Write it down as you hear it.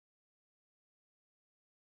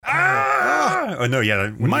Oh no,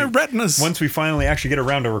 yeah. My retinas. Once we finally actually get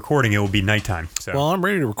around to recording, it will be nighttime. So. Well, I'm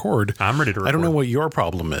ready to record. I'm ready to record. I don't know what your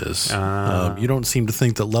problem is. You don't seem to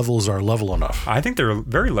think that levels are level enough. I think they're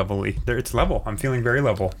very levelly. It's level. I'm feeling very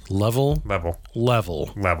level. Level.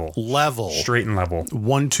 Straight and level.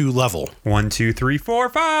 1, 2 level. 1, 2, 3, 4,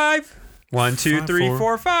 5. 1, 2, 3,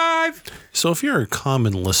 4, 5. So if you're a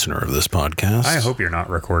common listener of this podcast, I hope you're not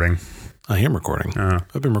recording. I am recording.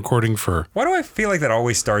 I've been recording for... Why do I feel like that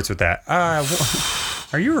always starts with that?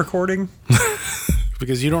 Are you recording?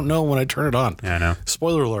 Because you don't know when I turn it on. Yeah, I know.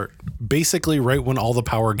 Spoiler alert. Basically, right when all the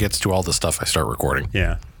power gets to all the stuff, I start recording.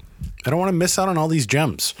 Yeah. I don't want to miss out on all these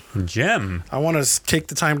gems. I want to take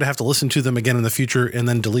the time to have to listen to them again in the future and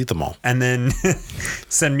then delete them all. And then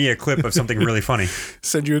send me a clip of something really funny.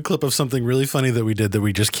 Send you a clip of something really funny that we did that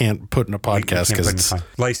we just can't put in a podcast because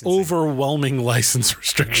it's overwhelming license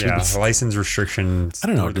restrictions. Yeah, license restrictions. I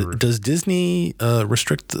don't know. Does Disney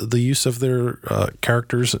restrict the use of their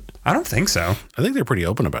characters? I don't think so. I think they're pretty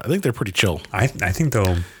open about it. I think they're pretty chill. I think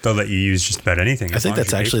they'll let you use just about anything. I think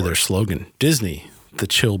that's actually their slogan. Disney. The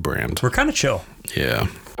chill brand. We're kind of chill. Yeah.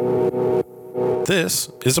 This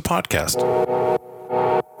is a podcast.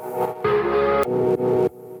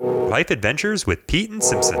 Life Adventures with Pete and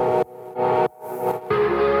Simpson.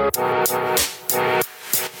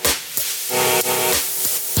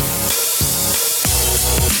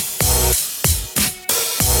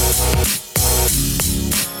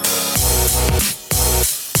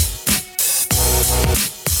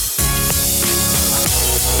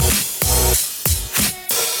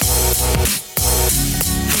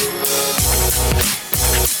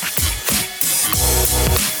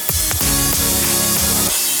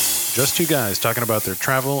 Just two guys talking about their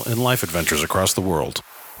travel and life adventures across the world.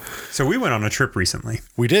 So we went on a trip recently.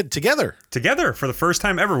 We did together for the first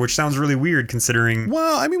time ever, which sounds really weird considering.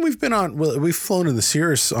 Well, I mean, we've flown in the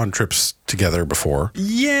Cirrus on trips together before.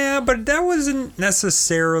 Yeah, but that wasn't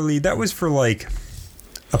necessarily. That was for like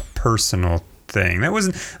a personal thing. That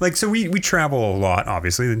wasn't like, so we travel a lot,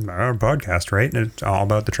 obviously, our podcast, right? It's all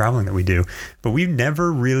about the traveling that we do, but we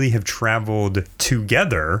never really have traveled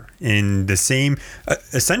together in the same,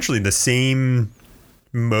 essentially the same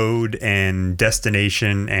mode and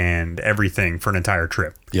destination and everything for an entire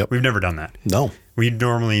trip. Yep. We've never done that. No. We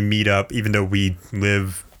normally meet up, even though we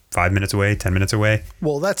live 5 minutes away, 10 minutes away.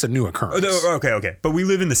 Well, that's a new occurrence. Okay. But we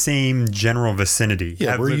live in the same general vicinity.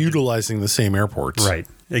 Yeah, we're utilizing the same airports. Right.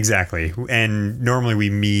 Exactly. And normally we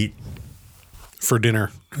meet for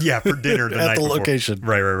dinner. Yeah, for dinner the at night the before. location.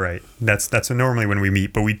 Right. That's normally when we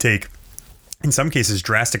meet, but we take, in some cases,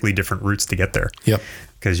 drastically different routes to get there. Yep.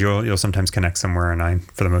 Because you'll sometimes connect somewhere, and I,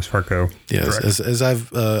 for the most part, go. Yes, as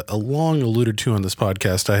I've long alluded to on this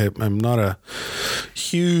podcast, I'm not a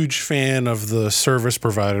huge fan of the service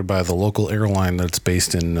provided by the local airline that's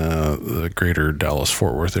based in the greater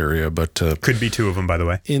Dallas-Fort Worth area, but could be two of them, by the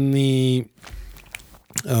way.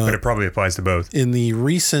 But it probably applies to both. In the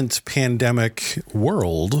recent pandemic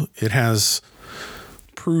world, it has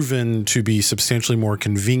proven to be substantially more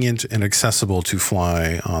convenient and accessible to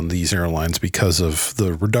fly on these airlines because of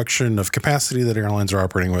the reduction of capacity that airlines are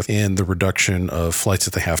operating with and the reduction of flights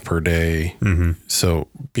that they have per day. Mm-hmm. So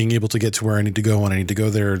being able to get to where I need to go when I need to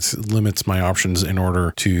go there, it limits my options in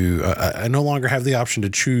order to, I no longer have the option to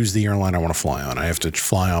choose the airline I want to fly on. I have to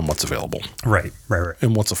fly on what's available. Right.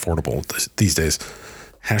 And what's affordable these days.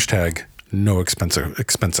 Hashtag no expense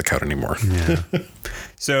account anymore. Yeah.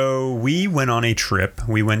 So we went on a trip.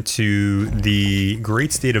 We went to the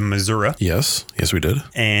great state of Missouri. Yes, we did.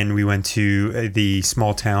 And we went to the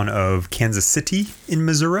small town of Kansas City in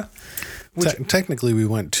Missouri. Technically, we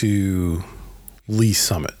went to Lee's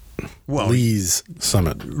Summit. Lee's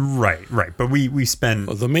Summit. Right. But we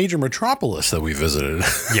spent... the major metropolis that we visited.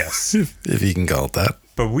 Yes. if you can call it that.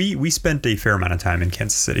 But we spent a fair amount of time in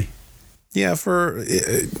Kansas City. Yeah,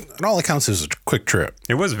 on all accounts, it was a quick trip.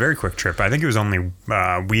 It was a very quick trip. I think it was only,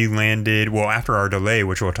 we landed, after our delay,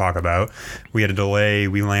 which we'll talk about, we had a delay.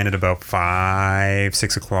 We landed about 5,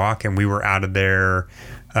 6 o'clock, and we were out of there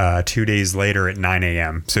 2 days later at 9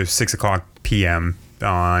 a.m. So 6 o'clock p.m.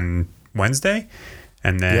 on Wednesday,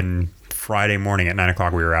 and then Friday morning at 9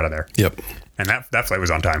 o'clock, we were out of there. Yep. And that flight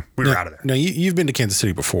was on time. We were out of there. Now, you've been to Kansas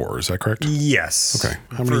City before, is that correct? Yes. Okay.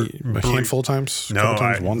 How many? A handful of times? No.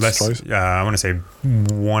 Once, twice? I want to say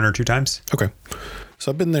 1 or 2 times. Okay.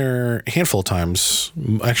 So I've been there a handful of times,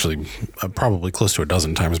 actually probably close to a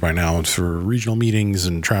dozen times by now for regional meetings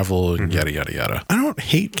and travel and yada, yada, yada. I don't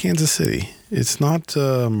hate Kansas City. It's not...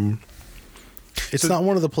 It's not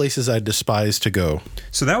one of the places I despise to go.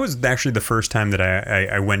 So that was actually the first time that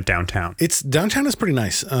I went downtown. Downtown is pretty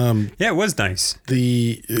nice. Yeah, it was nice.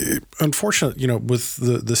 The unfortunate, with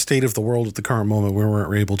the state of the world at the current moment, we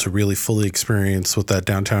weren't able to really fully experience what that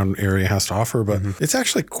downtown area has to offer. But it's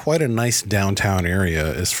actually quite a nice downtown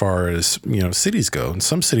area as far as cities go. And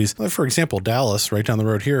some cities, like for example, Dallas, right down the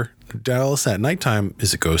road here. Dallas at nighttime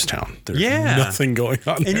is a ghost town. There's nothing going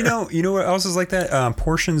on there. And you know what else is like that?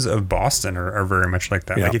 Portions of Boston are very much like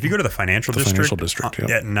that. Yeah. Like if you go to the financial district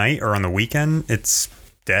at night or on the weekend, it's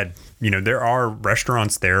dead. There are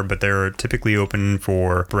restaurants there, but they're typically open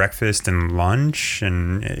for breakfast and lunch.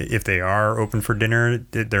 And if they are open for dinner,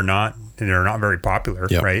 they're not very popular,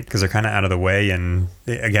 right? Because they're kind of out of the way. And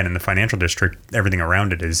again, in the financial district, everything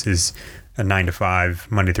around it is a 9 to 5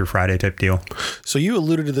 Monday through Friday type deal. So you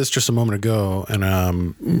alluded to this just a moment ago,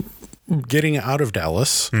 and getting out of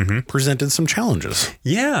Dallas presented some challenges.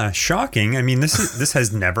 Yeah, shocking. I mean, this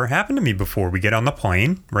has never happened to me before. We get on the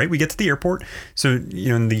plane, right? We get to the airport. So,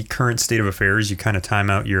 in the current state of affairs, you kind of time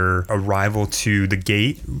out your arrival to the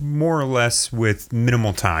gate more or less with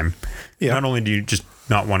minimal time. Yeah. Not only do you just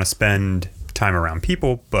not want to spend time around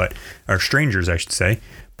people, or strangers, I should say,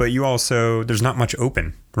 but you also, there's not much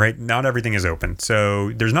open, right? Not everything is open.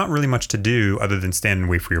 So there's not really much to do other than stand and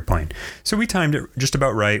wait for your plane. So we timed it just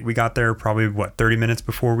about right. We got there probably, 30 minutes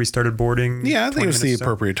before we started boarding? Yeah, I think it was the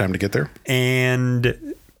appropriate time to get there.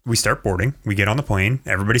 And we start boarding. We get on the plane.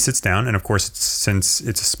 Everybody sits down. And of course, since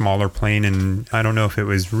it's a smaller plane, and I don't know if it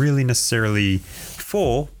was really necessarily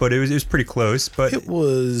full, but it was pretty close. But it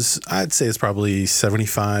was, I'd say it's probably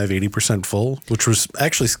 75-80% full, which was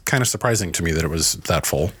actually kind of surprising to me that it was that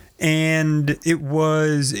full. And it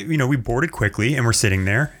was, we boarded quickly and we're sitting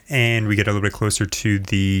there and we get a little bit closer to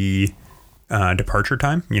the departure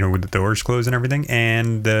time, with the doors closed and everything.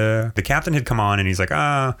 And the captain had come on and he's like,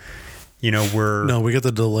 No, we got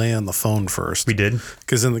the delay on the phone first. We did?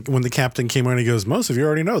 Because when the captain came on, he goes, most of you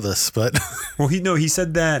already know this, but... Well, he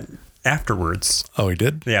said that afterwards. Oh, he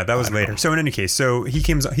did? Yeah, that was later. So in any case, he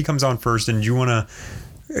comes on first, and you want to,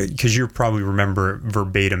 because you probably remember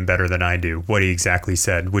verbatim better than I do what he exactly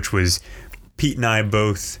said, which was Pete and I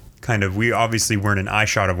both we obviously weren't an eye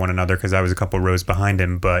shot of one another because I was a couple rows behind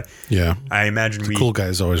him, but yeah, I imagine the cool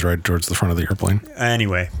guys always ride towards the front of the airplane.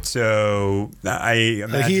 Anyway, so I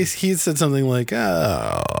imagine he said something like,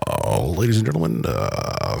 "Oh, ladies and gentlemen,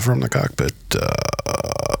 from the cockpit,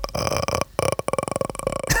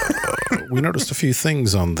 we noticed a few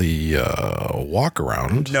things on the walk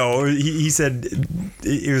around." No, he said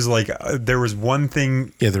it was like there was one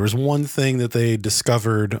thing. Yeah, there was one thing that they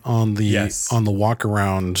discovered on the walk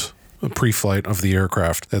around pre-flight of the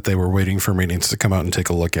aircraft that they were waiting for maintenance to come out and take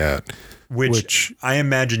a look at. Which I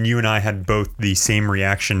imagine you and I had both the same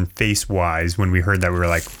reaction face-wise when we heard that. We were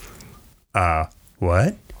like,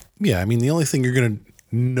 what? Yeah, I mean, the only thing you're going to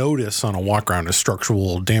notice on a walk around is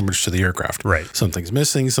structural damage to the aircraft. Right. Something's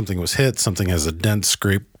missing, something was hit, something has a dent,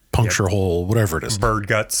 scrape, puncture hole, whatever it is. Bird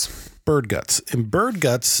guts. And bird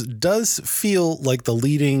guts does feel like the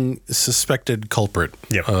leading suspected culprit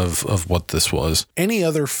of what this was. Any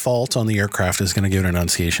other fault on the aircraft is going to give an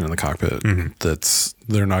enunciation in the cockpit.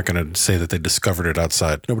 They're not going to say that they discovered it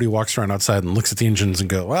outside. Nobody walks around outside and looks at the engines and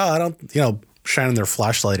go, well, I don't, shining their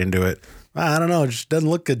flashlight into it. I don't know. It just doesn't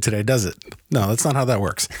look good today, does it? No, that's not how that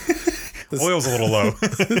works. Oil's a little low.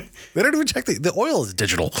 They don't even check the oil is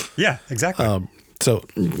digital. Yeah, exactly. So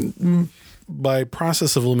by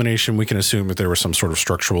process of elimination, we can assume that there was some sort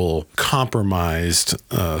of compromised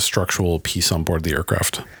structural piece on board the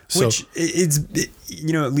aircraft. Which it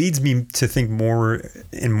leads me to think more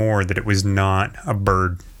and more that it was not a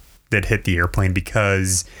bird that hit the airplane,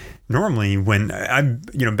 because normally when I've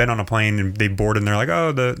been on a plane and they board and they're like,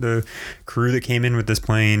 oh, the crew that came in with this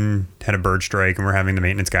plane had a bird strike and we're having the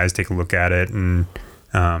maintenance guys take a look at it, and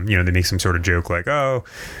they make some sort of joke like, oh,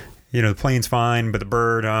 the plane's fine, but the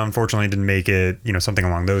bird unfortunately didn't make it, something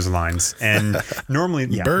along those lines. And normally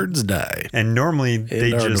birds die, and normally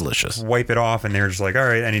they just delicious. Wipe it off and they're just like, all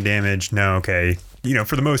right, any damage? No. Okay.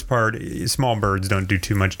 For the most part, small birds don't do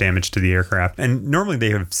too much damage to the aircraft. And normally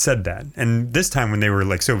they have said that. And this time when they were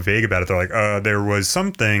like so vague about it, they're like, there was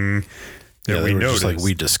something that we noticed. Just like,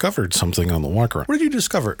 we discovered something on the walk around. What did you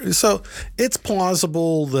discover? So it's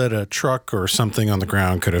plausible that a truck or something on the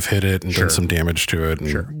ground could have hit it and done some damage to it,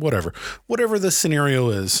 and whatever the scenario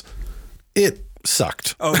is, it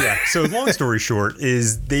sucked. Oh yeah. So long story short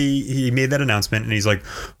is he made that announcement and he's like,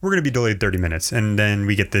 we're going to be delayed 30 minutes. And then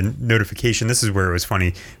we get the notification. This is where it was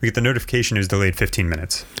funny. We get the notification it was delayed 15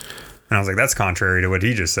 minutes. And I was like, that's contrary to what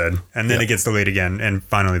he just said. And then Yep. it gets delayed again. And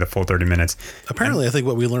finally, the full 30 minutes. Apparently, I think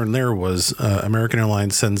what we learned there was American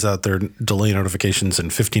Airlines sends out their delay notifications in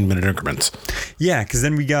 15-minute increments. Yeah, because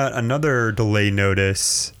then we got another delay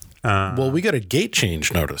notice. Well, we got a gate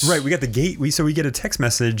change notice. Right, we got the gate. So we get a text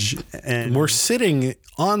message, and We're sitting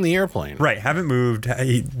on the airplane. right, haven't moved.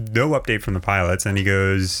 No update from the pilots, and he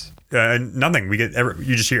goes, nothing.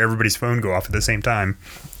 You just hear everybody's phone go off at the same time,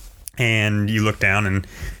 and you look down, and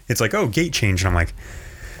it's like, oh, gate change, and I'm like,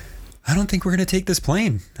 I don't think we're gonna take this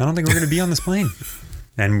plane. I don't think we're gonna be on this plane.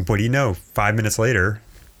 And what do you know? 5 minutes later,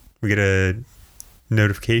 we get a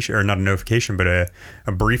notification, or not a notification, but a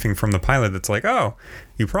briefing from the pilot that's like, oh,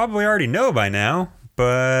 you probably already know by now,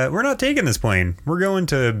 but we're not taking this plane. We're going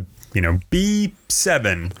to,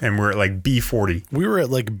 B7, and we're at like B40. We were at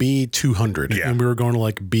like B200, Yeah. and we were going to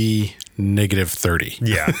like B-30.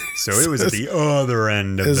 Yeah. So it was at the other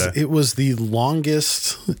end of the... It was the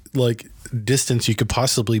longest like distance you could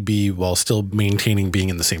possibly be while still maintaining being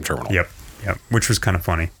in the same terminal. Yep. Which was kind of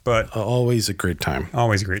funny, but Always a great time.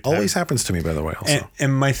 always a great time. Always happens to me, by the way, also.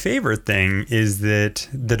 And my favorite thing is that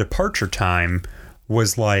the departure time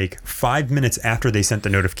was like 5 minutes after they sent the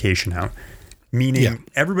notification out, meaning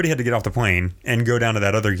everybody had to get off the plane and go down to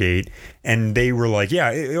that other gate. And they were like, yeah,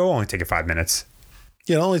 it'll only take 5 minutes.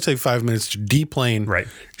 Yeah, it'll only take 5 minutes to deplane, Right.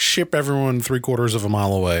 ship everyone 3/4 of a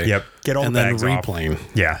mile away. Yep. Get all and the then bags off. replane.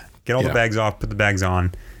 Yeah. Get all the Yeah. bags off, put the bags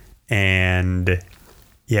on. And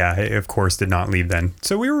yeah, it of course did not leave then.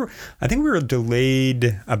 So I think we were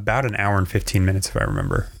delayed about an hour and 15 minutes, if I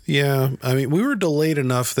remember. Yeah, I mean, we were delayed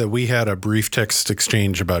enough that we had a brief text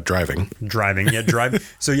exchange about driving. Driving.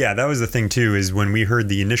 So yeah, that was the thing too, is when we heard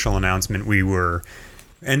the initial announcement,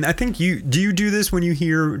 and I think do you do this when you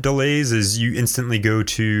hear delays, is you instantly go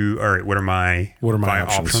to, all right, what are my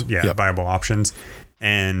options? Yeah, Yep. viable options.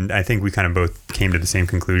 And I think we kind of both came to the same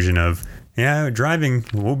conclusion of, yeah, driving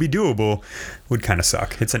will be doable, would kind of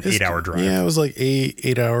suck. It's an 8 hour drive. Yeah, it was like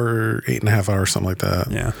 8.5 hours, something like that.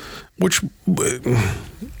 Yeah. Which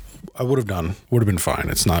I would have done. Would have been fine.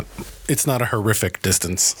 It's not a horrific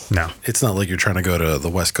distance. No. It's not like you're trying to go to the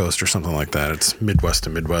West Coast or something like that. It's Midwest to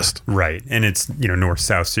Midwest. Right. And it's, north,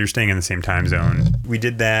 south. So you're staying in the same time zone. We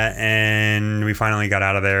did that, and we finally got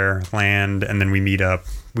out of there, land, and then we meet up.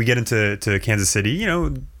 We get into Kansas City,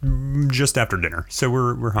 just after dinner. So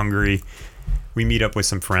we're hungry. We meet up with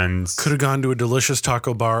some friends. Could have gone to a delicious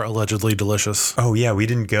taco bar, allegedly delicious. Oh, yeah, we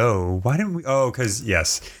didn't go. Why didn't we? Oh, because,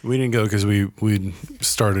 yes. We didn't go because we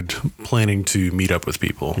started planning to meet up with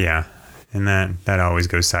people. Yeah. And that always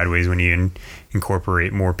goes sideways when you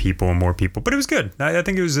incorporate more people. But it was good. I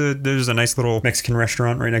think there's a nice little Mexican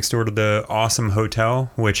restaurant right next door to the awesome hotel,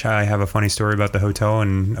 which I have a funny story about the hotel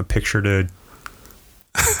and a picture to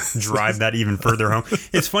drive that even further home.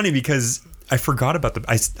 It's funny because I forgot about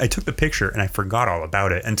I took the picture and I forgot all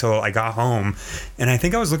about it until I got home, and I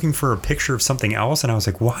think I was looking for a picture of something else, and I was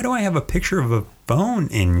like, why do I have a picture of a phone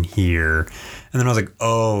in here? And then I was like,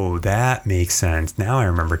 oh, that makes sense. Now I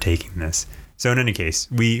remember taking this. So in any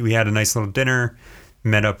case, we had a nice little dinner,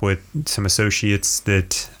 met up with some associates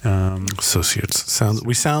that Associates.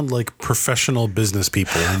 We sound like professional business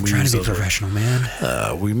people. I'm trying to be professional,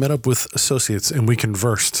 man. We met up with associates and we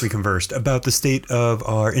conversed. We conversed about the state of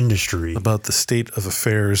our industry. About the state of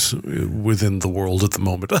affairs within the world at the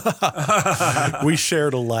moment. We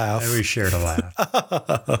shared a laugh.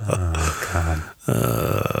 Oh, God.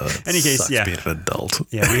 Any case, Sucks yeah. being an adult.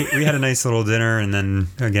 Yeah, we had a nice little dinner, and then,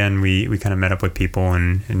 again, we kind of met up with people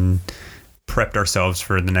and prepped ourselves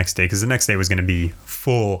for the next day, because the next day was going to be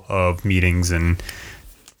full of meetings and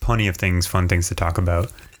plenty of fun things to talk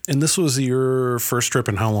about. And this was your first trip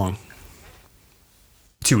in how long?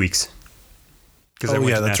 2 weeks. Oh,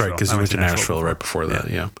 yeah, that's right, because you went to Nashville right before that,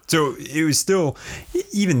 yeah. So it was still,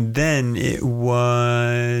 even then, it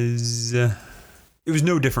was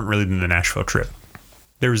no different really than the Nashville trip.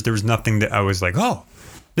 There was nothing that I was like, oh,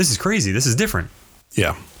 this is crazy, this is different.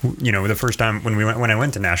 Yeah. The first time when I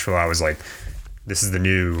went to Nashville, I was like, this is the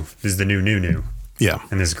new. Yeah.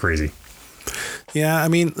 And this is crazy. Yeah, I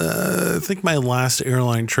mean, I think my last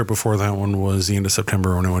airline trip before that one was the end of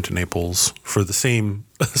September when I went to Naples for the same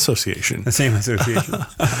association. The same association.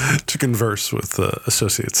 To converse with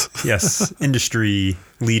associates. Yes, industry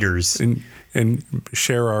leaders. And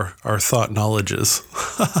share our thought knowledges.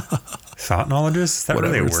 Thought knowledges? Is that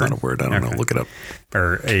Whatever, really a word? It's not a word. I don't know. Look it up.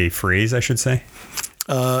 Or a phrase, I should say.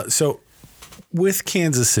 So with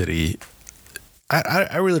Kansas City,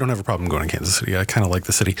 I really don't have a problem going to Kansas City. I kind of like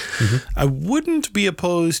the city. I wouldn't be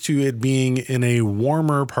opposed to it being in a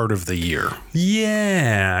warmer part of the year.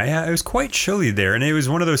 Yeah, it was quite chilly there, and it was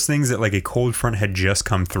one of those things that like a cold front had just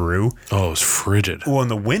come through. Oh, it was frigid. Well,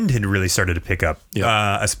 and the wind had really started to pick up,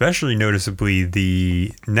 especially noticeably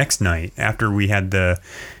the next night after we had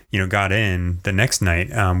got in. The next night,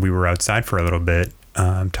 we were outside for a little bit.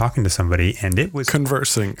 Talking to somebody, and it was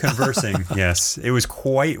conversing. Yes, it was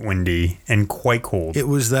quite windy and quite cold. It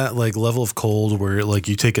was that like level of cold where like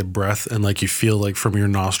you take a breath and like you feel like from your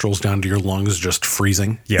nostrils down to your lungs just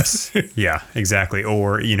freezing. Yes. Yeah, exactly.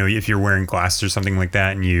 Or, if you're wearing glasses or something like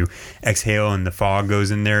that and you exhale and the fog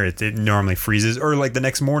goes in there, it normally freezes. Or like the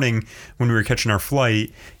next morning when we were catching our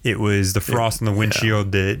flight, it was the frost in the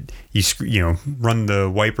windshield that you run the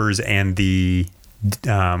wipers and the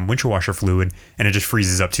windshield washer fluid, and it just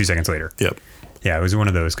freezes up 2 seconds later. Yep. Yeah, it was one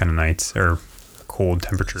of those kind of nights or cold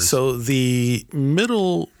temperatures. So the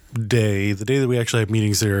middle day, the day that we actually have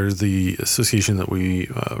meetings there, the association that we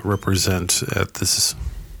represent at this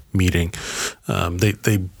meeting,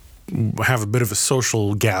 they have a bit of a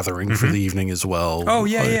social gathering for the evening as well. Oh,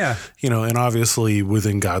 yeah. And obviously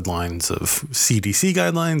within guidelines of CDC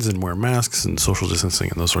guidelines and wear masks and social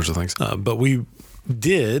distancing and those sorts of things. But we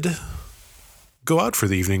did go out for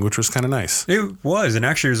the evening, which was kind of nice. It was, and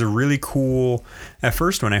actually it was a really cool, at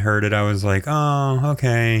first when I heard it, I was like, oh,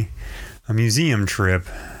 okay, a museum trip.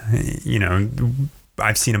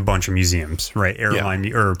 I've seen a bunch of museums, right?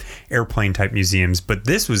 Or airplane type museums, but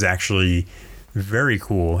this was actually very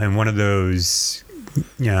cool. And one of those,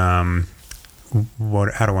 how do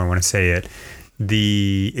I want to say it?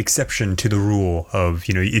 The exception to the rule of,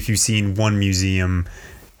 if you've seen one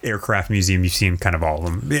aircraft museum, you've seen kind of all of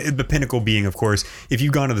them. The pinnacle being, of course, if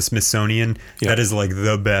you've gone to the Smithsonian, that is like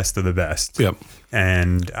the best of the best. Yep.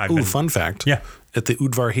 And fun fact. Yeah. At the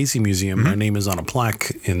Udvar-Hazy Museum, my name is on a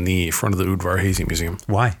plaque in the front of the Udvar-Hazy Museum.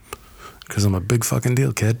 Why? Because I'm a big fucking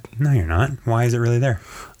deal, kid. No, you're not. Why is it really there?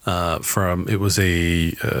 I was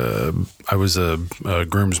a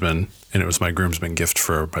groomsman, and it was my groomsman gift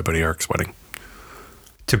for my buddy Eric's wedding.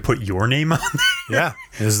 To put your name on there? Yeah.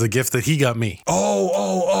 It was the gift that he got me.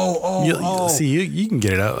 Oh. See, you can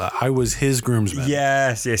get it out. I was his groomsman.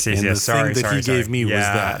 Yes. The thing that he gave me was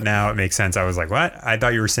that. Now it makes sense. I was like, what? I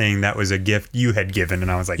thought you were saying that was a gift you had given. And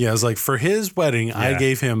I was like, yeah, I was like, for his wedding, I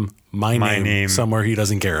gave him my name somewhere he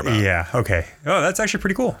doesn't care about. Yeah. Okay. Oh, that's actually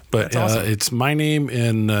pretty cool. But that's awesome. It's my name,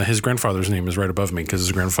 and his grandfather's name is right above me because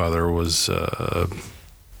his grandfather was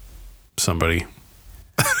somebody.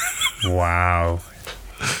 Wow.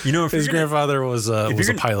 If his grandfather was a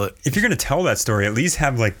pilot. If you're going to tell that story, at least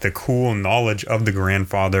have like the cool knowledge of the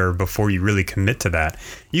grandfather before you really commit to that.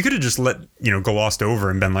 You could have just glossed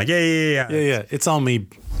over and been like, yeah. It's all me.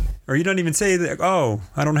 Or you don't even say that. Oh,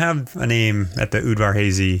 I don't have a name at the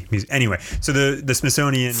Udvar-Hazy Museum. Anyway, so the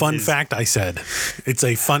Smithsonian. Fun fact, I said. It's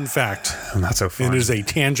a fun fact. Not so fun. It is a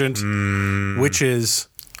tangent, which is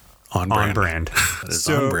on brand. That is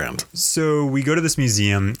on brand. So we go to this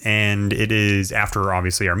museum, and it is after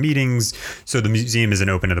obviously our meetings. So the museum isn't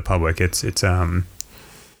open to the public. It's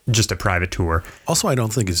just a private tour. Also, I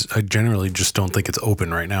generally just don't think it's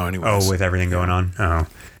open right now anyway. Oh, with everything going on. Oh.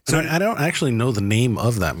 So I don't actually know the name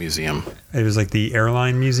of that museum. It was like the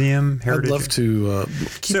Airline Museum. Heritage. I'd love to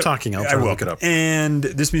keep talking. I'll try to look it up. And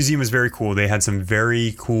this museum is very cool. They had some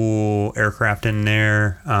very cool aircraft in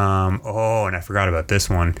there. And I forgot about this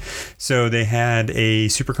one. So they had a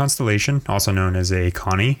Super Constellation, also known as a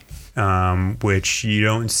Connie, which you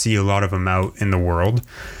don't see a lot of them out in the world,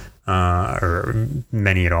 or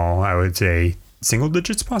many at all. I would say single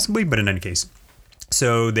digits possibly, but in any case.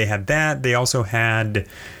 So they had that. They also had,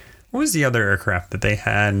 what was the other aircraft that they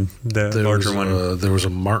had? The larger one. There was a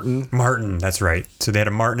Martin. Martin, that's right. So they had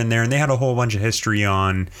a Martin in there, and they had a whole bunch of history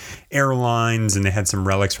on airlines, and they had some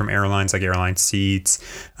relics from airlines, like airline seats,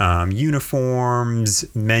 uniforms,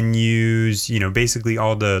 menus, basically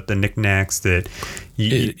all the knickknacks that.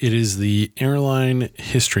 It is the Airline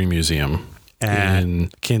History Museum.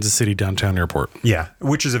 In Kansas City Downtown Airport. Yeah,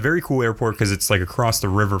 which is a very cool airport because it's like across the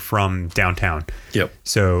river from downtown. Yep.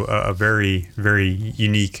 So a very, very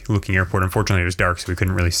unique looking airport. Unfortunately, it was dark, so we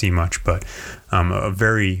couldn't really see much, but a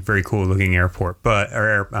very, very cool looking airport,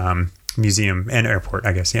 museum and airport,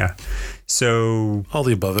 I guess. Yeah. So all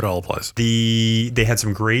the above, it all applies. They had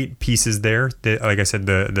some great pieces there. Like I said,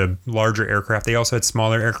 the larger aircraft. They also had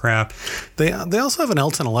smaller aircraft. They also have an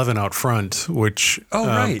L-1011 out front, which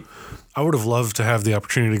right. I would have loved to have the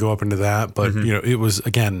opportunity to go up into that, but it was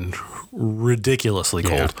again ridiculously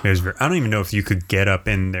cold. It was I don't even know if you could get up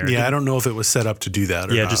in there. Yeah, I don't know if it was set up to do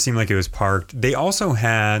that. It just seemed like it was parked. They also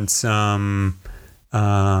had some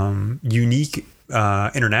unique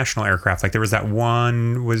international aircraft. Like there was that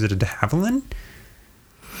one, was it a de Havilland?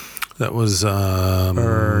 That was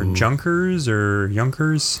Or Junkers or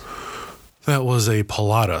Junkers? That was a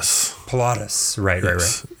Pilatus. Pilatus, right.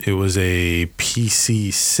 It was a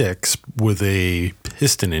PC-6 with a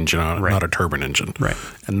piston engine on it, not a turbine engine. Right.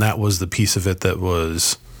 And that was the piece of it that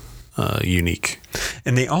was unique.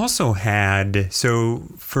 And they also had, so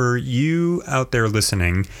for you out there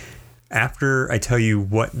listening, after I tell you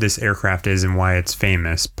what this aircraft is and why it's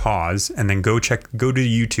famous, pause and then go to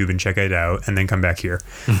YouTube and check it out and then come back here.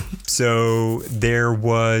 So there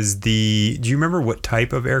was do you remember what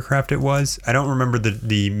type of aircraft it was? I don't remember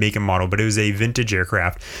the make and model, but it was a vintage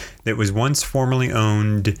aircraft that was once formerly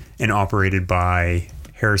owned and operated by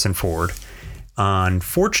Harrison Ford.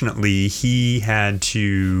 Unfortunately, he had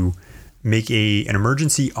to make an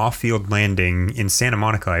emergency off-field landing in Santa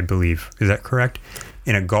Monica, I believe. Is that correct?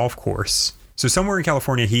 In a golf course. So somewhere in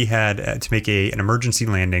California, he had to make an emergency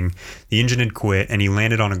landing. The engine had quit, and he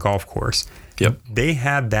landed on a golf course. Yep. They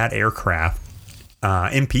had that aircraft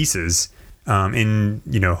in pieces, in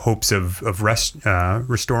hopes of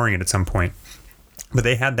restoring it at some point. But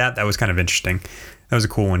they had that. That was kind of interesting. That was a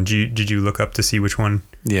cool one. Did you look up to see which one?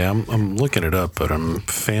 Yeah, I'm looking it up, but I'm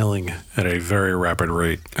failing at a very rapid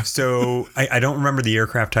rate. So I don't remember the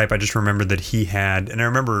aircraft type. I just remember that he had, and I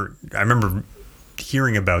remember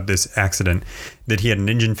hearing about this accident, that he had an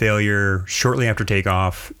engine failure shortly after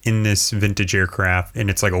takeoff in this vintage aircraft, and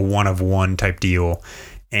it's like a one-of-one type deal,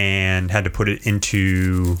 and had to put it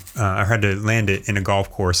into or had to land it in a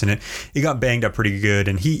golf course, and it got banged up pretty good,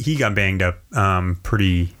 and he got banged up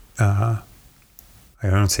pretty I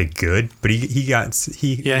don't say good, but he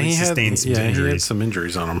sustained some injuries. He had some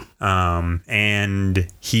injuries on him. And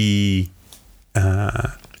he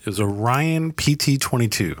it was a Ryan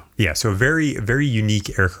PT-22. Yeah, so a very, very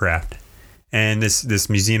unique aircraft. And this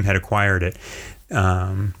museum had acquired it,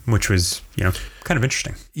 which was, kind of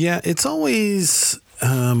interesting. Yeah, it's always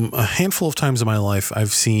a handful of times in my life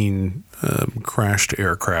I've seen crashed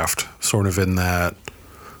aircraft sort of in that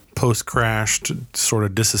post-crashed, sort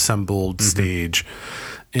of disassembled stage.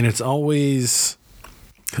 And it's always,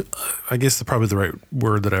 I guess probably the right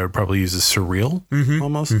word that I would probably use is surreal,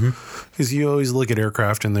 almost. Because you always look at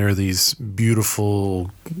aircraft and they're these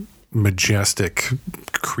beautiful, majestic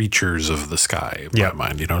creatures of the sky, in my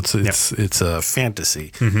mind. It's a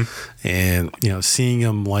fantasy. And, seeing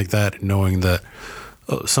them like that, knowing that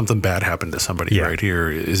something bad happened to somebody right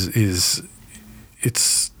here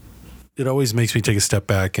it always makes me take a step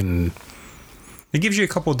back, and it gives you a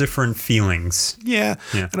couple different feelings. Yeah.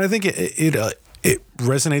 And I think it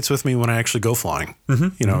resonates with me when I actually go flying,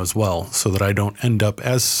 as well, so that I don't end up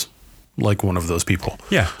as like one of those people.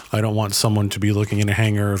 Yeah. I don't want someone to be looking in a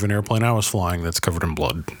hangar of an airplane I was flying that's covered in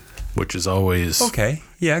blood, which is always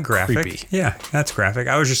graphic. Creepy. Yeah, that's graphic.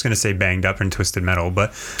 I was just going to say banged up and twisted metal,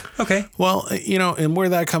 but okay. Well, and where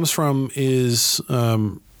that comes from is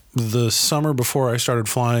the summer before I started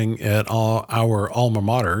flying at our alma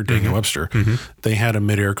mater, Daniel-Webster, they had a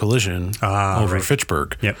mid-air collision over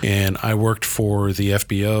Fitchburg. Yep. And I worked for the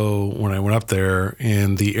FBO when I went up there,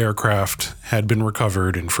 and the aircraft had been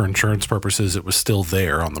recovered, and for insurance purposes, it was still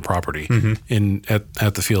there on the property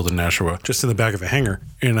at the field in Nashua, just in the back of a hangar.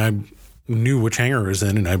 And I knew which hangar it was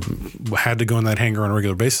in, and I had to go in that hangar on a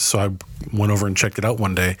regular basis, so I went over and checked it out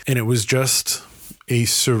one day, and it was just a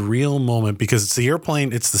surreal moment because it's the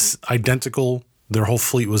airplane. It's identical. Their whole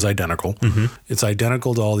fleet was identical. It's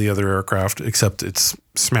identical to all the other aircraft, except it's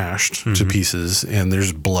smashed to pieces, and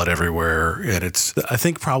there's blood everywhere. And I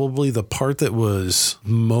think probably the part that was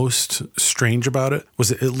most strange about it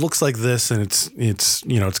was it looks like this, and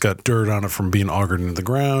it's got dirt on it from being augered into the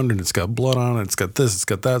ground, and it's got blood on it. It's got this, it's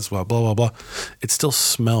got that, blah, blah, blah, blah. It still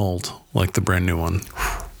smelled like the brand new one.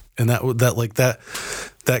 And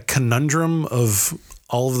that conundrum of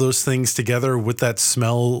all of those things together with that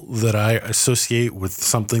smell that I associate with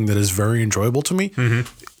something that is very enjoyable to me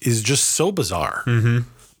is just so bizarre.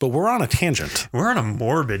 But we're on a tangent. We're on a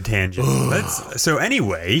morbid tangent. So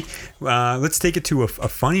anyway, let's take it to a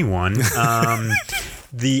funny one.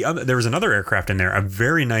 There was another aircraft in there, a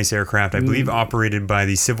very nice aircraft, I believe operated by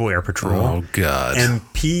the Civil Air Patrol. Oh, God. And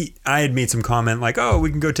Pete, I had made some comment like, oh,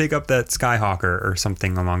 we can go take up that Skyhawker or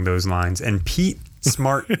something along those lines. And Pete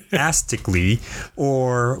smart-astically,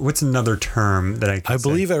 or what's another term that I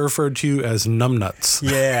believe I referred to you as numbnuts.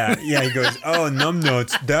 Yeah, he goes, oh,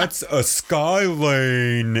 numbnuts, that's a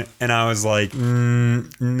Skylane. And I was like,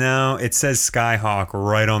 no, it says Skyhawk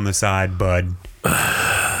right on the side, bud.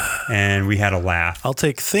 and we had a laugh. I'll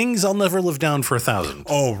take things I'll never live down for 1,000.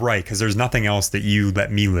 Oh, right, because there's nothing else that you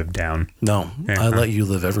let me live down. No, I let you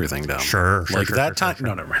live everything down. Sure. Like sure, that sure, time. sure.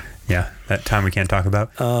 No, never mind. Yeah, that time we can't talk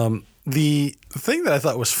about. The thing that I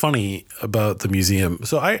thought was funny about the museum,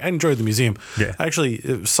 so I enjoyed the museum. Yeah.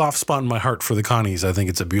 Actually, soft spot in my heart for the Connies. I think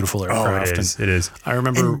it's a beautiful aircraft. It is. I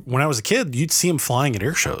remember when I was a kid, you'd see them flying at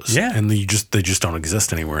air shows. Yeah. And they just don't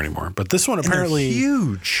exist anywhere anymore. But this one apparently They're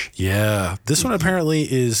huge. Yeah. This one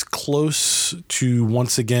apparently is close to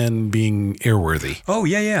once again being airworthy. Oh,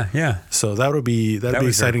 yeah. So that'd be was very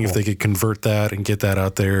exciting if cool. they could convert that and get that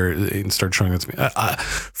out there and start showing it to me.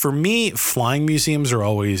 For me, flying museums are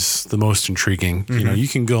always the most intriguing. You know, you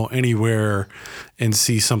can go anywhere and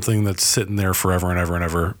see something that's sitting there forever and ever and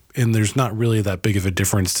ever. And there's not really that big of a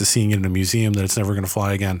difference to seeing it in a museum that it's never going to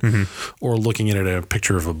fly again, or looking at it at a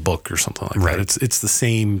picture of a book or something like Right. that. It's the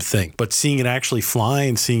same thing. But seeing it actually fly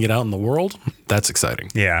and seeing it out in the world, that's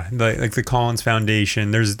exciting. Yeah, like the Collins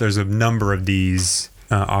Foundation. There's a number of these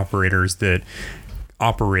operators that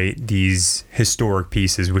operate these historic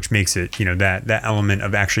pieces, which makes it, that element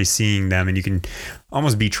of actually seeing them, and you can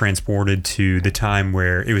almost be transported to the time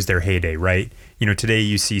where it was their heyday, right? Today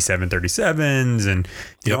you see 737s and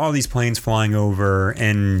all these planes flying over,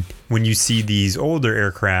 and when you see these older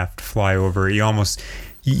aircraft fly over,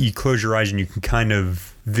 you close your eyes and you can kind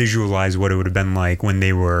of visualize what it would have been like when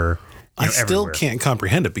they were I still can't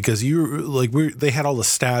comprehend it because they had all the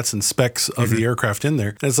stats and specs of the aircraft in there.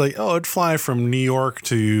 And it's like, it'd fly from New York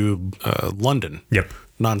to London. Yep.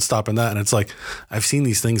 Nonstop in that. And it's like, I've seen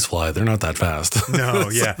these things fly. They're not that fast. No,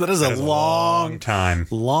 yeah. That is a long time.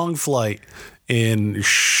 Long flight in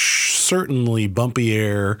certainly bumpy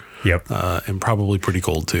air. Yep. And probably pretty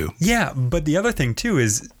cold too. Yeah. But the other thing too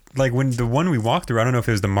is, like when the one we walked through, I don't know if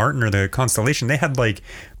it was the Martin or the Constellation, they had like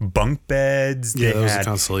bunk beds. Yeah, that was the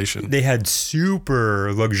Constellation. They had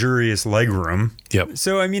super luxurious legroom. Yep.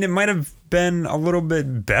 So, I mean, it might have been a little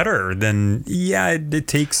bit better than, it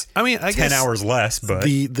takes I 10 guess hours less. But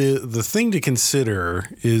the thing to consider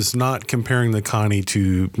is not comparing the Connie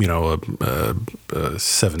to, a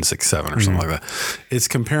 767 or something like that. It's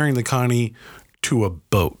comparing the Connie to a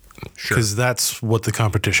boat. Sure. Because that's what the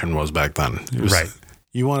competition was back then. It was, Right.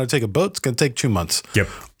 You want to take a boat, it's going to take 2 months. Yep.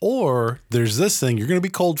 Or there's this thing, you're going to be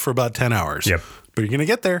cold for about 10 hours. Yep. But you're going to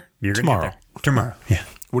get there tomorrow. Tomorrow. Yeah.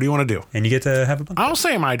 What do you want to do? And you get to have a bunk. I'll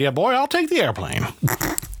say, my dear boy, I'll take the airplane.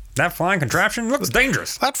 That flying contraption looks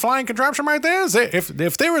dangerous. That flying contraption right there,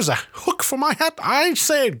 if there was a hook for my hat, I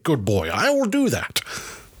said, good boy, I will do that.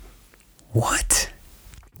 What?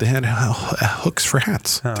 They had hooks for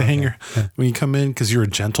hats to hang your when you come in because you're a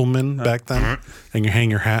gentleman back then, and you hang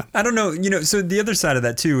your hat. I don't know. So the other side of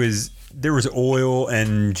that too is there was oil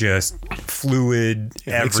and just fluid It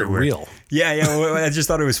makes it everywhere. real. Yeah. Well, I just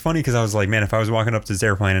thought it was funny because I was like, man, if I was walking up to this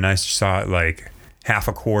airplane and I saw like half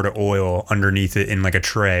a quart of oil underneath it in like a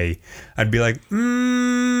tray, I'd be like,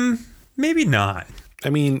 maybe not. I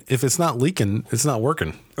mean, if it's not leaking, it's not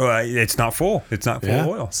working. It's not full. It's not full of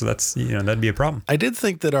oil. So that's, that'd be a problem. I did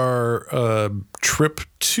think that our trip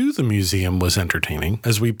to the museum was entertaining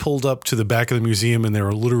as we pulled up to the back of the museum and there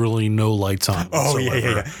were literally no lights on. Oh,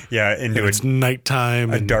 whatsoever. yeah. Into It's nighttime.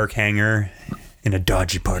 a dark hangar in a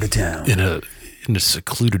dodgy part of town. In a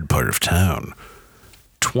secluded part of town.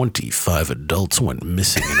 25 adults went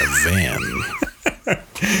missing in a van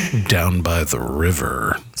down by the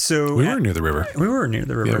river. So We were near the river. We were near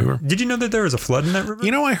the river. Yeah, we were. Did you know that there was a flood in that river?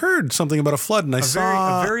 I heard something about a flood, and a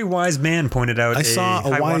very wise man pointed out. I saw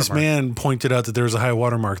a wise man pointed out that there was a high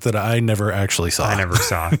water mark that I never actually saw. I never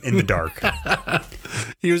saw in the dark.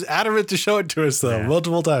 He was adamant to show it to us, though,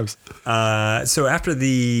 multiple times. So after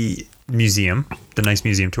the museum, the nice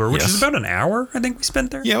museum tour, which Yes. is about an hour, I think we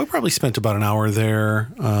spent there. Yeah, we probably spent about an hour there.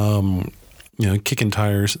 Kicking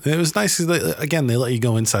tires. It was nice. They let you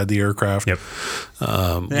go inside the aircraft. Yep.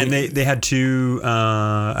 And they had two.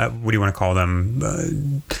 What do you want to call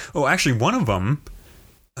them? Actually, one of them.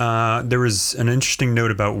 There was an interesting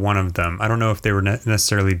note about one of them. I don't know if they were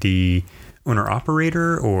necessarily the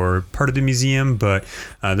owner-operator or part of the museum, but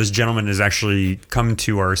this gentleman has actually come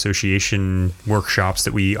to our association workshops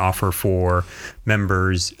that we offer for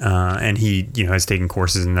members, and he has taken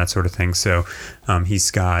courses and that sort of thing. So he's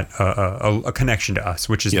got a connection to us,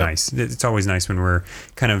 which is nice. It's always nice when we're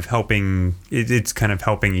kind of helping. It's kind of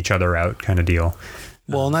helping each other out, kind of deal.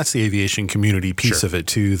 Well, and that's the aviation community piece of it,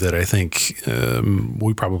 too, that I think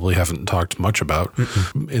we probably haven't talked much about.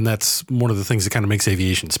 And that's one of the things that kind of makes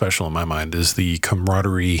aviation special in my mind is the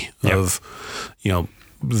camaraderie of,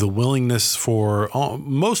 the willingness for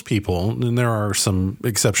most people, and there are some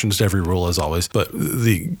exceptions to every rule as always, but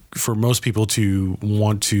for most people to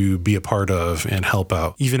want to be a part of and help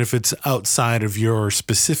out, even if it's outside of your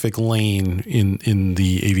specific lane in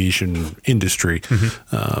the aviation industry,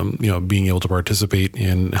 being able to participate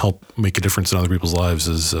and help make a difference in other people's lives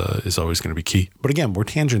is always going to be key. But again, we're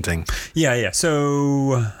tangenting. Yeah.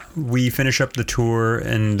 So we finish up the tour,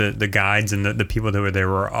 and the guides and the people that were there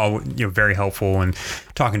were all very helpful and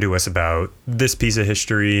talking to us about this piece of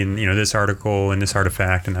history and this article and this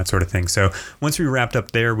artifact and that sort of thing. So once we wrapped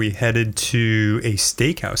up there, we headed to a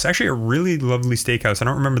steakhouse, actually a really lovely steakhouse. I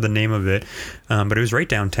don't remember the name of it, but it was right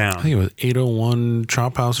downtown. I think it was 801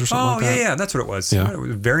 Chop House or something like that. Yeah, that's what it was. Yeah. It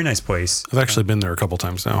was a very nice place. I've actually been there a couple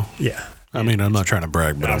times now. Yeah. I mean, I'm not trying to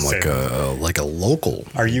brag, but I'm like a local.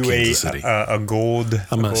 Are you a gold?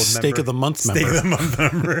 I'm a Steak of the Month member. Steak of the Month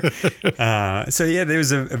member. So yeah, there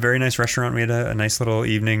was a very nice restaurant. We had a nice little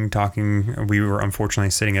evening talking. We were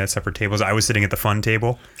unfortunately sitting at separate tables. I was sitting at the fun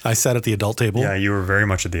table. I sat at the adult table. Yeah, you were very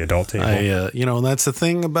much at the adult table. And that's the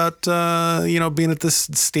thing about being at this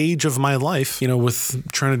stage of my life. With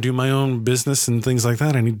trying to do my own business and things like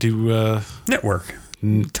that, I need to network.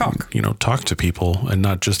 Talk to people and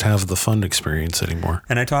not just have the fun experience anymore.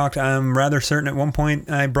 And I'm rather certain at one point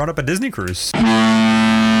I brought up a Disney cruise.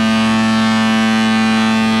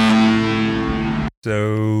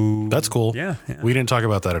 So that's cool. Yeah. We didn't talk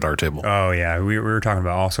about that at our table. Oh yeah, we were talking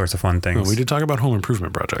about all sorts of fun things. We did talk about home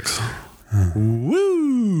improvement projects.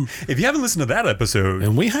 Woo! If you haven't listened to that episode,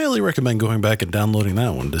 and we highly recommend going back and downloading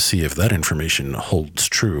that one to see if that information holds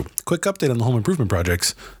true. Quick update on the home improvement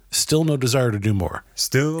projects. Still no desire to do more.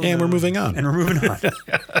 We're moving on. And we're moving on.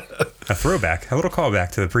 A throwback, a little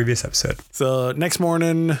callback to the previous episode. So next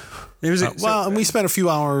morning, it was and we spent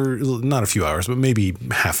not a few hours, but maybe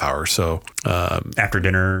half hour. So after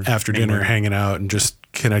dinner, hanging out and just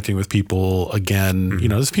connecting with people again. Mm-hmm.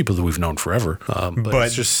 There's people that we've known forever, but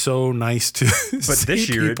it's just so nice to. But this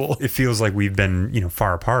year, it feels like we've been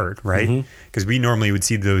far apart, right? Because we normally would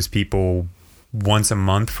see those people once a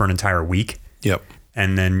month for an entire week. Yep.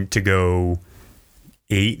 And then to go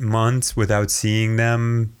 8 months without seeing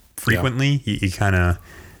them frequently, you kind of,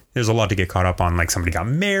 there's a lot to get caught up on. Like somebody got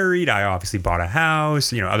married. I obviously bought a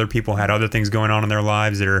house. Other people had other things going on in their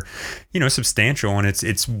lives that are, substantial. And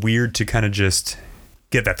it's weird to kind of just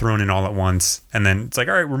get that thrown in all at once. And then it's like,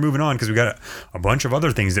 all right, we're moving on because we got a bunch of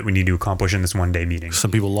other things that we need to accomplish in this one day meeting.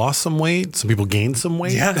 Some people lost some weight. Some people gained some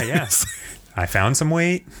weight. Yeah. I found some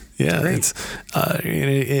weight. Yeah,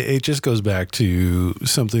 it just goes back to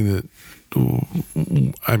something that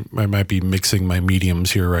I might be mixing my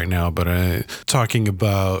mediums here right now, but talking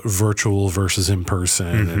about virtual versus in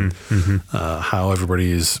person and how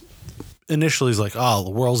everybody is initially like, oh, the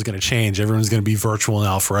world's going to change. Everyone's going to be virtual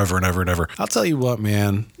now forever and ever and ever. I'll tell you what,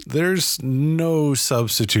 man, there's no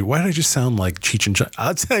substitute. Why did I just sound like Cheech and Chong?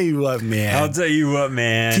 I'll tell you what, man.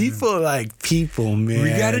 People like people, man.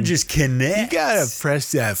 We got to just connect. You got to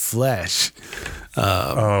press that flesh.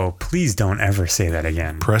 Please don't ever say that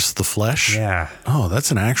again. Press the flesh? Yeah. Oh,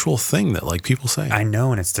 that's an actual thing that people say. I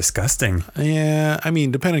know, and it's disgusting. Yeah, I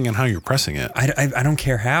mean, depending on how you're pressing it. I don't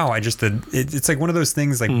care how. It's like one of those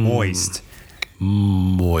things like moist.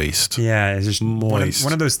 Moist. Yeah, it's just moist.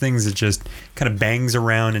 One of those things that just kind of bangs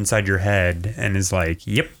around inside your head and is like,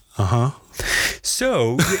 yep. Uh-huh.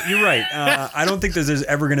 So you're right. I don't think there's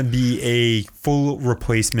ever going to be a full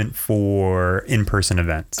replacement for in-person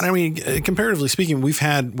events. I mean, comparatively speaking, we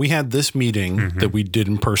had this meeting that we did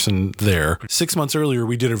in person there. 6 months earlier,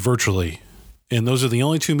 we did it virtually. And those are the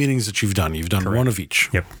only two meetings that you've done. You've done Correct. One of each.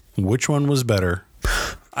 Yep. Which one was better?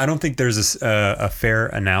 I don't think there's a fair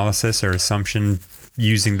analysis or assumption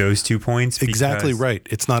using those 2 points. Exactly right.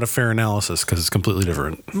 It's not a fair analysis because it's completely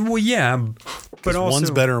different. Well, yeah, but also one's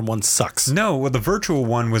better and one sucks. No, well, the virtual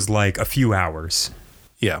one was like a few hours.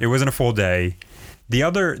 Yeah. It wasn't a full day.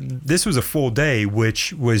 This was a full day,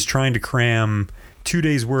 which was trying to cram 2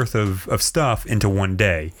 days worth of stuff into one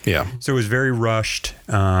day. Yeah. So it was very rushed.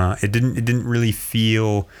 It didn't really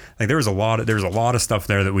feel like there was a lot of stuff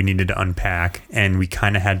there that we needed to unpack, and we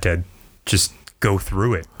kind of had to just go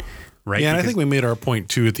through it. Right. Yeah, and I think we made our point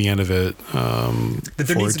too at the end of it. That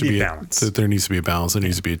there needs to be a balance. That there needs to be a balance. There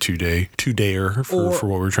needs to be a two-dayer for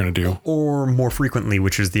what we're trying to do, or more frequently,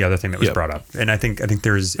 which is the other thing that was brought up. And I think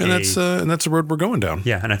there's that's a road we're going down.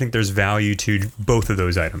 Yeah, and I think there's value to both of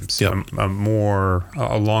those items. Yeah,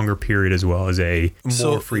 a longer period as well as a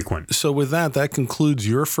more frequent. So with that concludes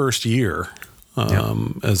your first year.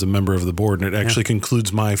 As a member of the board, and it actually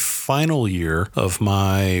concludes my final year of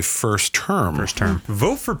my first term.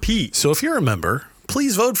 Vote for Pete. So if you're a member,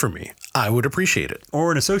 please vote for me. I would appreciate it.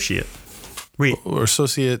 Or an associate. Wait. Or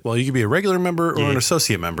associate. Well, you could be a regular member or an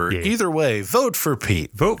associate member. Yeah. Either way, vote for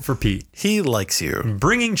Pete. Vote for Pete. He likes you.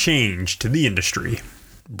 Bringing change to the industry.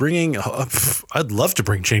 I'd love to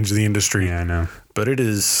bring change to the industry. Yeah, I know. But it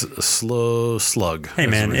is a slow slug. Hey,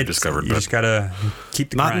 man, we've it's discovered. you But just gotta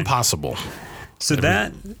keep the not grind. impossible. So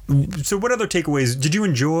what other takeaways? Did you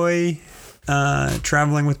enjoy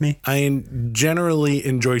traveling with me? I generally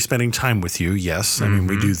enjoy spending time with you. Yes. I mean,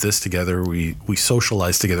 we do this together. We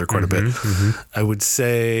socialize together quite a bit. I would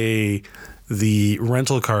say the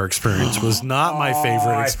rental car experience was not my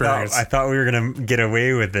favorite experience. I thought we were gonna get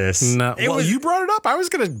away with this. No, you brought it up. I was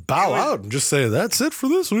going to bow out and just say, that's it for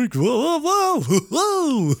this week. Whoa, whoa, whoa,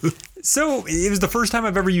 whoa. So it was the first time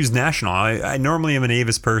I've ever used National. I normally am an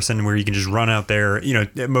Avis person where you can just run out there. You know,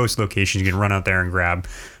 at most locations you can run out there and grab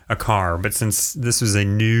a car. But since this was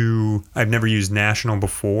I've never used National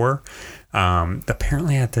before.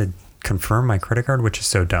 Apparently I had to confirm my credit card, which is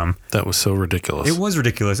so dumb. That was so ridiculous. It was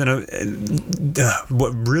ridiculous. And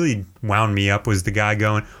what really wound me up was the guy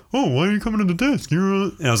going, "Oh, why are you coming to the desk?"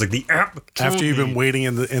 And I was like, "The app told After you've me. been waiting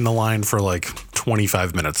in the line for like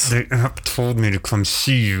 25 minutes. The app told me to come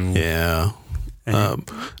see you." Yeah. And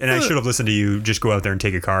I should have listened to you. Just go out there and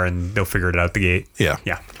take a car, and they'll figure it out the gate. Yeah.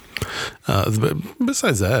 Yeah. But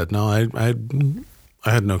besides that, no, I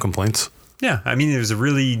had no complaints. Yeah. I mean, it was a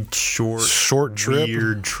really short trip.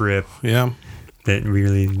 weird trip Yeah. that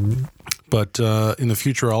really. But in the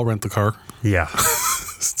future, I'll rent the car. Yeah.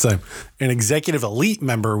 Since I'm an executive elite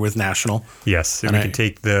member with National. Yes. And we can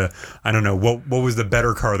take I don't know, what was the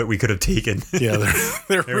better car that we could have taken? Yeah,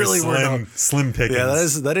 there really were slim pickings. Yeah,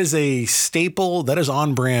 that is a staple. That is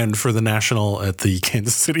on brand for the National at the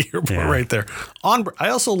Kansas City airport right there. I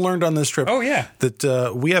also learned on this trip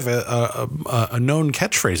that we have a known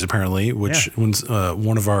catchphrase apparently, which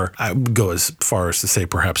one of our, I would go as far as to say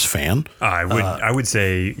perhaps fan. I would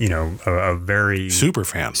say, you know, a very super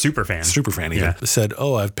fan even said,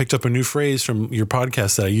 "Oh, I've picked up a new phrase from your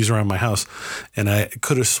podcast that I use around my house," and I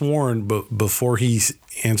could have sworn, but before he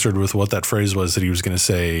answered with what that phrase was, that he was going to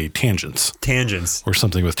say tangents or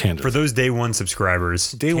something with tangents. For those day one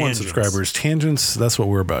subscribers, tangents. That's what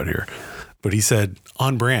we're about here. But he said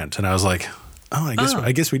on brand, and I was like, "Oh,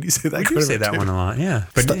 I guess we do say that." We do say that one a lot, yeah.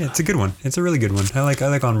 But it's a good one. It's a really good one. I like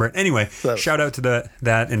on brand. Anyway, shout out to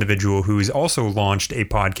that individual who's also launched a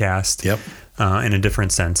podcast. Yep. In a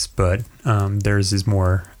different sense, but theirs is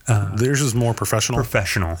more. Theirs is more professional.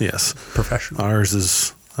 Professional. Yes. Professional. Ours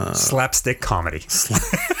is slapstick comedy.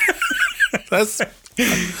 That's.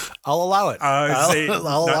 I'll allow it. I'll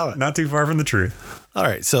allow it. Not too far from the truth. All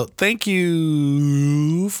right. So thank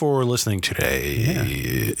you for listening today.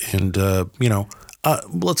 Yeah. And,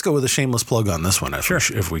 let's go with a shameless plug on this one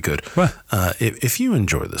if we could. What? If you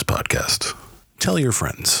enjoy this podcast, tell your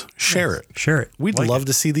friends. Share it. Share it. We'd love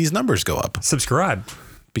to see these numbers go up. Subscribe.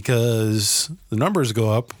 Because the numbers go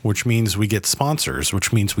up, which means we get sponsors,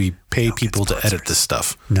 which means we pay people to edit this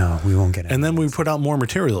stuff. No, we won't get it. And then we put out more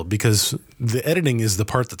material because the editing is the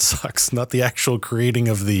part that sucks, not the actual creating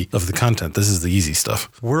of the content. This is the easy stuff.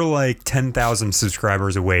 We're like 10,000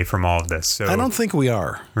 subscribers away from all of this. So I don't think we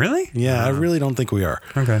are. Really? Yeah, I really don't think we are.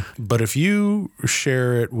 Okay. But if you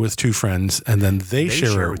share it with two friends and then they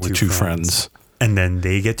share it with two friends. And then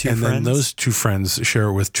they get two friends. And then those two friends share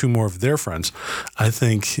it with two more of their friends. I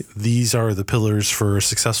think these are the pillars for a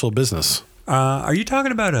successful business. Are you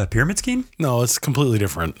talking about a pyramid scheme? No, it's completely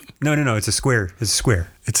different. No. It's a square. It's a square.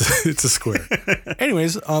 It's a square.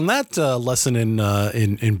 Anyways, on that lesson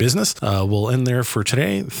in business, we'll end there for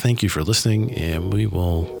today. Thank you for listening, and we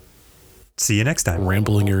will see you next time.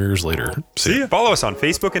 Ramble in your ears later. See ya. Follow us on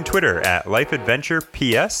Facebook and Twitter at Life Adventure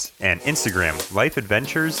PS and Instagram Life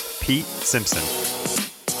Adventures Pete Simpson.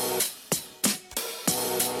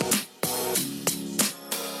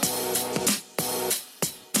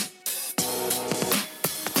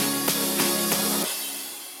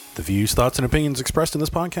 The views, thoughts, and opinions expressed in this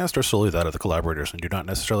podcast are solely that of the collaborators and do not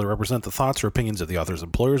necessarily represent the thoughts or opinions of the author's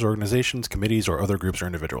employers, organizations, committees, or other groups or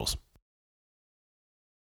individuals.